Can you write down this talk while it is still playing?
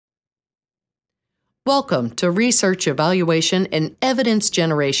Welcome to Research Evaluation and Evidence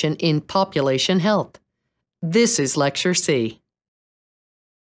Generation in Population Health. This is Lecture C.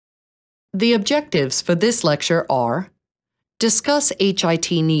 The objectives for this lecture are: discuss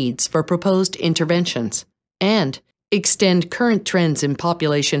HIT needs for proposed interventions, and extend current trends in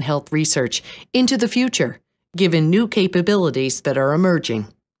population health research into the future, given new capabilities that are emerging.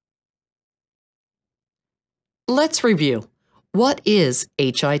 Let's review. What is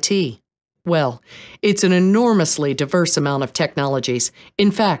HIT? Well, it's an enormously diverse amount of technologies.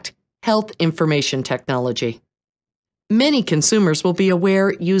 In fact, health information technology. Many consumers will be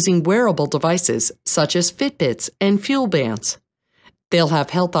aware using wearable devices such as Fitbits and Fuel Bands. They'll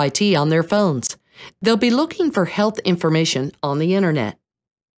have health IT on their phones. They'll be looking for health information on the internet.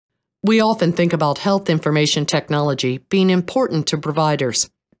 We often think about health information technology being important to providers,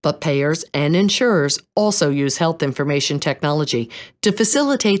 but payers and insurers also use health information technology to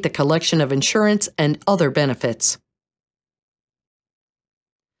facilitate the collection of insurance and other benefits.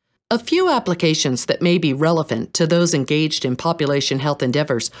 A few applications that may be relevant to those engaged in population health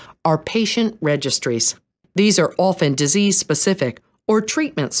endeavors are patient registries. These are often disease-specific or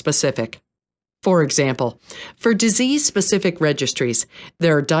treatment-specific. For example, for disease-specific registries,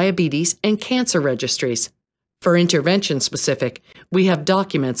 there are diabetes and cancer registries. For intervention-specific, we have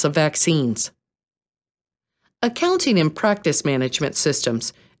documents of vaccines. Accounting and practice management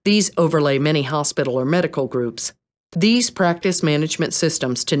systems. These overlay many hospital or medical groups. These practice management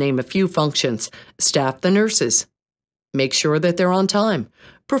systems, to name a few functions, staff the nurses, make sure that they're on time,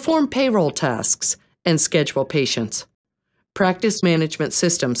 perform payroll tasks, and schedule patients. Practice management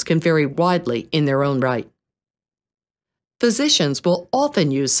systems can vary widely in their own right. Physicians will often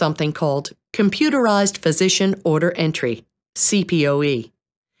use something called Computerized Physician Order Entry, CPOE.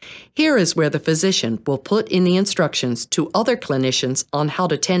 Here is where the physician will put in the instructions to other clinicians on how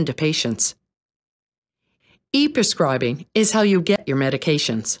to tend to patients. E-prescribing is how you get your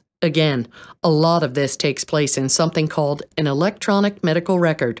medications. Again, a lot of this takes place in something called an electronic medical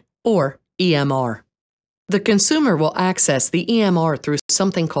record, or EMR. The consumer will access the EMR through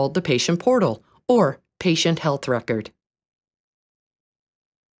something called the patient portal, or patient health record.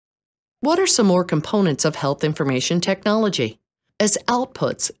 What are some more components of health information technology? As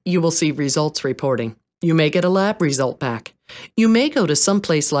outputs, you will see results reporting. You may get a lab result back. You may go to some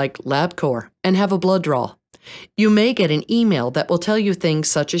place like LabCorp and have a blood draw. You may get an email that will tell you things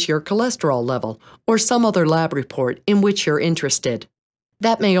such as your cholesterol level or some other lab report in which you're interested.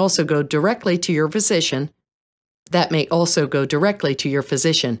 That may also go directly to your physician.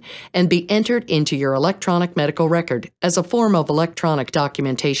 and be entered into your electronic medical record as a form of electronic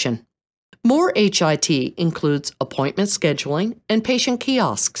documentation. More HIT includes appointment scheduling and patient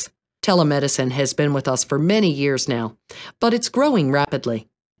kiosks. Telemedicine has been with us for many years now, but it's growing rapidly.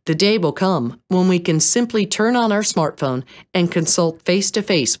 The day will come when we can simply turn on our smartphone and consult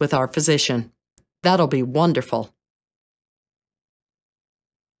face-to-face with our physician. That'll be wonderful.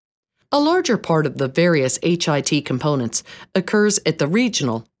 A larger part of the various HIT components occurs at the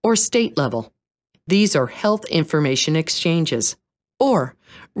regional or state level. These are health information exchanges, or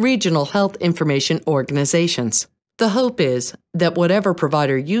regional health information organizations. The hope is that whatever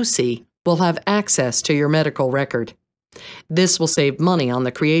provider you see will have access to your medical record. This will save money on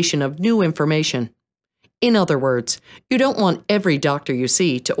the creation of new information. In other words, you don't want every doctor you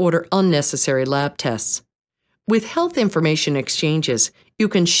see to order unnecessary lab tests. With health information exchanges, you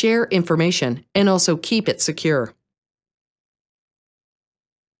can share information and also keep it secure.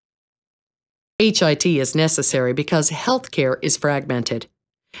 HIT is necessary because healthcare is fragmented.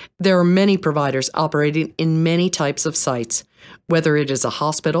 There are many providers operating in many types of sites, whether it is a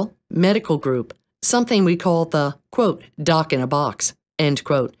hospital, medical group, something we call the, quote, doc in a box, end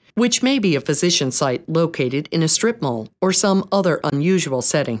quote, which may be a physician site located in a strip mall or some other unusual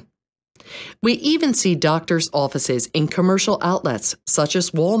setting. We even see doctors' offices in commercial outlets such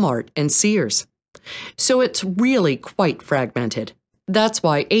as Walmart and Sears. So it's really quite fragmented. That's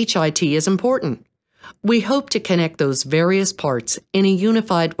why HIT is important. We hope to connect those various parts in a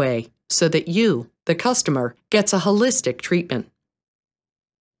unified way so that you, the customer, gets a holistic treatment.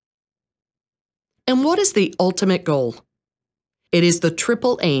 And what is the ultimate goal? It is the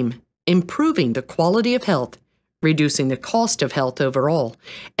triple aim: improving the quality of health, reducing the cost of health overall,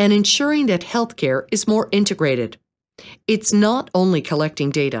 and ensuring that healthcare is more integrated. It's not only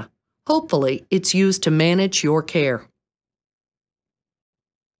collecting data. Hopefully, it's used to manage your care.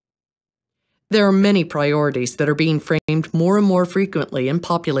 There are many priorities that are being framed more and more frequently in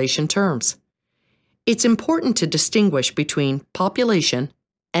population terms. It's important to distinguish between population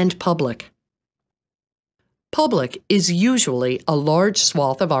and public. Public is usually a large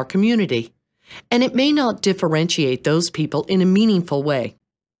swath of our community. and it may not differentiate those people in a meaningful way.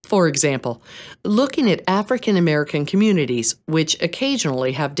 For example, looking at African American communities, which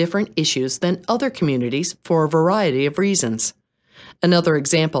occasionally have different issues than other communities for a variety of reasons. Another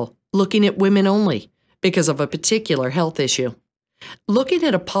example, looking at women only, because of a particular health issue. Looking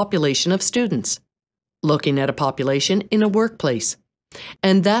at a population of students. Looking at a population in a workplace.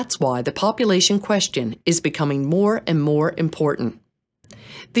 And that's why the population question is becoming more and more important.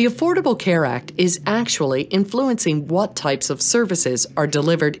 The Affordable Care Act is actually influencing what types of services are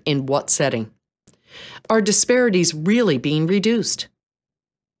delivered in what setting. Are disparities really being reduced?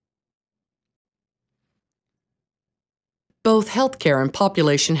 Both healthcare and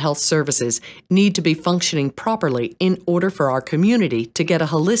population health services need to be functioning properly in order for our community to get a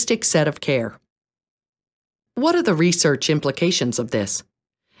holistic set of care. What are the research implications of this?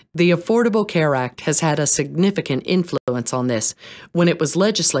 The Affordable Care Act has had a significant influence on this when it was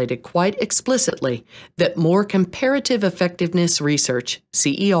legislated quite explicitly that more comparative effectiveness research,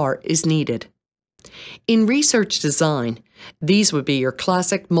 CER, is needed. In research design, these would be your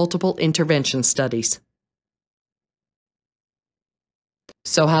classic multiple intervention studies.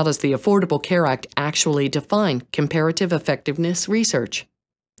 So how does the Affordable Care Act actually define comparative effectiveness research?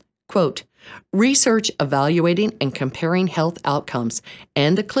 Quote, research evaluating and comparing health outcomes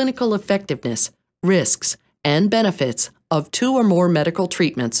and the clinical effectiveness, risks, and benefits of two or more medical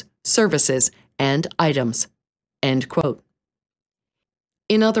treatments, services, and items. End quote.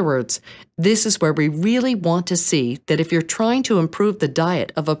 In other words, this is where we really want to see that if you're trying to improve the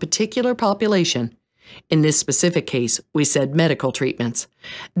diet of a particular population, in this specific case, we said medical treatments,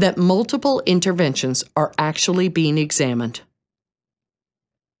 that multiple interventions are actually being examined.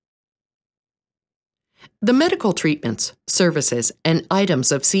 The medical treatments, services, and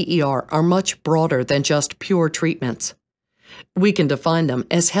items of CER are much broader than just pure treatments. We can define them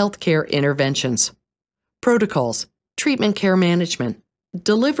as healthcare interventions, protocols, treatment care management,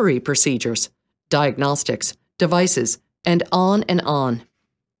 delivery procedures, diagnostics, devices, and on and on.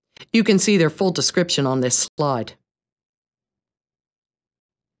 You can see their full description on this slide.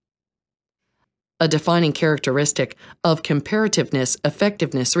 A defining characteristic of comparativeness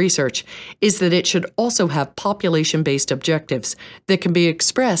effectiveness research is that it should also have population-based objectives that can be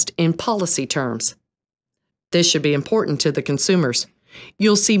expressed in policy terms. This should be important to the consumers.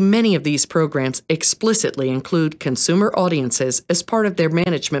 You'll see many of these programs explicitly include consumer audiences as part of their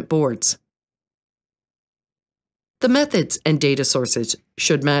management boards. The methods and data sources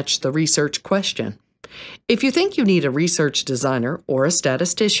should match the research question. If you think you need a research designer or a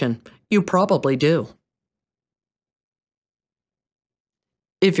statistician, you probably do.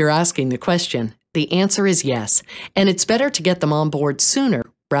 If you're asking the question, the answer is yes, and it's better to get them on board sooner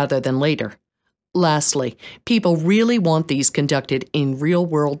rather than later. Lastly, people really want these conducted in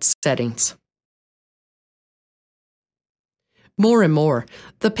real-world settings. More and more,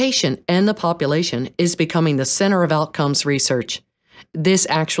 the patient and the population is becoming the center of outcomes research. This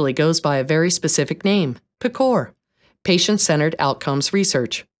actually goes by a very specific name, PCOR, Patient-Centered Outcomes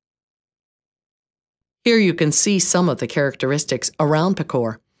Research. Here you can see some of the characteristics around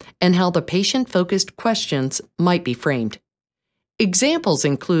PCOR and how the patient-focused questions might be framed. Examples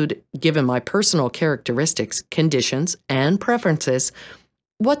include, given my personal characteristics, conditions, and preferences,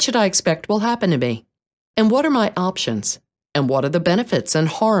 what should I expect will happen to me? And what are my options? And what are the benefits and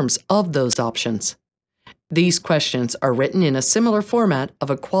harms of those options? These questions are written in a similar format of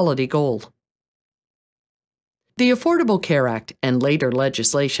a quality goal. The Affordable Care Act and later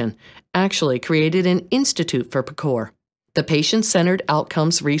legislation actually created an institute for PCOR, the Patient-Centered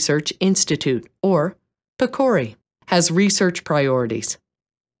Outcomes Research Institute, or PCORI, has research priorities.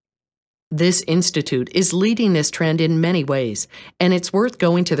 This institute is leading this trend in many ways, and it's worth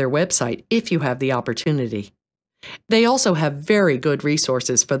going to their website if you have the opportunity. They also have very good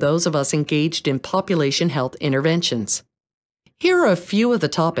resources for those of us engaged in population health interventions. Here are a few of the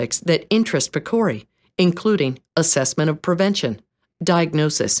topics that interest PCORI, including assessment of prevention,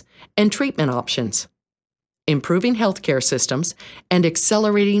 diagnosis, and treatment options, improving healthcare systems, and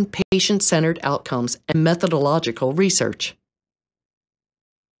accelerating patient-centered outcomes and methodological research.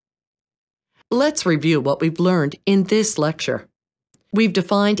 Let's review what we've learned in this lecture. We've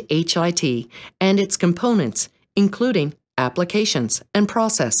defined HIT and its components, including applications and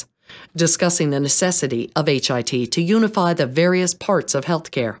process, discussing the necessity of HIT to unify the various parts of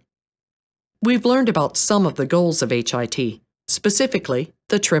healthcare. We've learned about some of the goals of HIT, specifically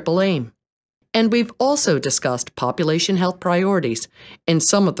the triple aim. And we've also discussed population health priorities and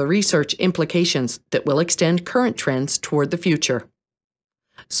some of the research implications that will extend current trends toward the future.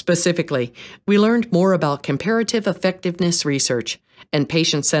 Specifically, we learned more about comparative effectiveness research and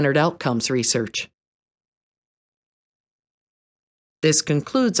patient-centered outcomes research. This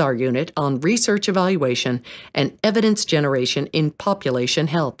concludes our unit on research evaluation and evidence generation in population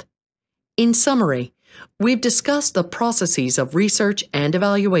health. In summary, we've discussed the processes of research and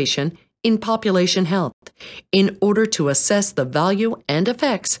evaluation in population health in order to assess the value and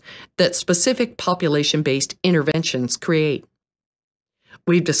effects that specific population-based interventions create.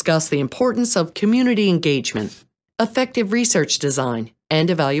 We've discussed the importance of community engagement, effective research design, and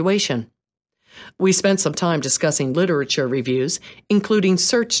evaluation. We spent some time discussing literature reviews, including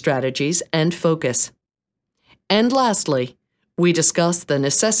search strategies and focus. And lastly, we discussed the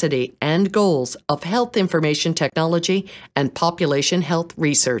necessity and goals of health information technology and population health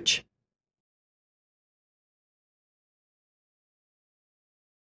research.